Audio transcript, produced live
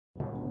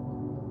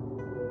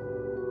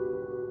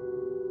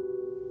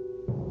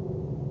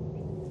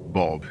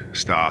Bob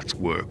starts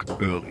work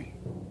early,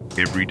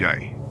 every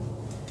day,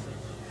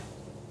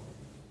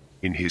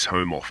 in his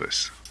home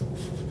office.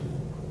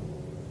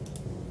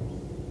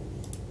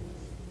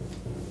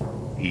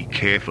 He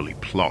carefully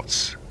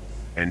plots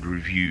and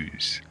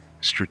reviews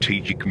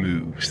strategic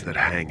moves that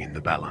hang in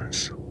the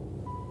balance.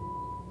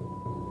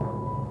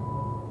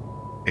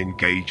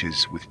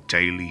 Engages with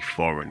daily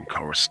foreign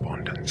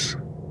correspondence.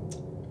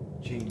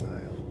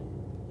 Gmail.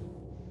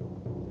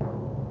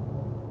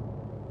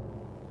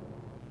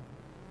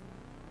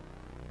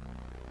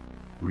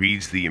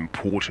 Reads the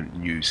important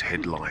news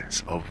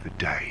headlines of the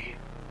day.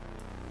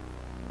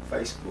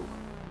 Facebook.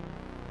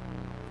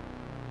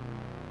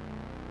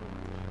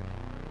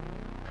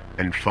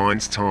 And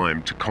finds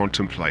time to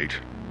contemplate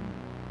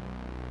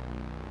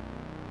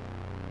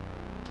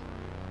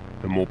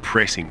the more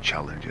pressing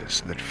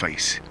challenges that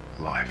face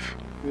life.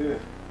 Yeah.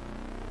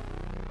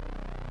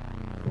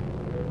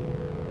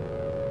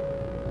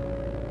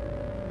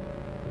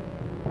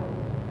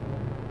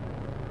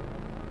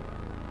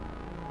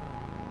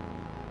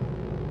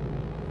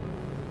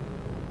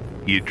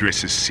 He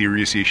addresses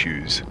serious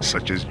issues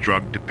such as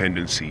drug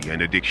dependency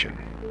and addiction.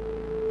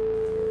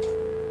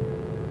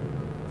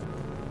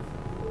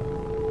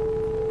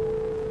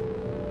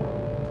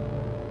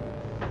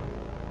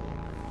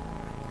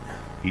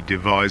 He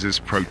devises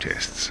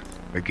protests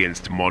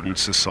against modern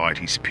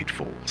society's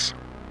pitfalls.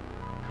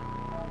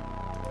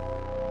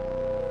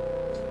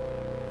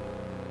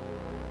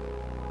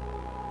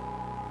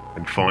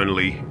 And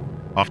finally,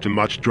 after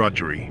much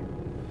drudgery,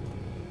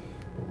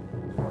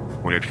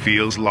 when it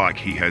feels like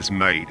he has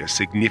made a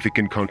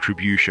significant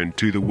contribution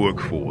to the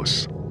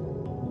workforce,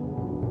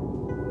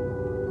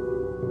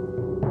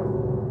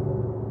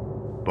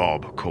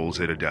 Bob calls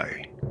it a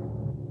day.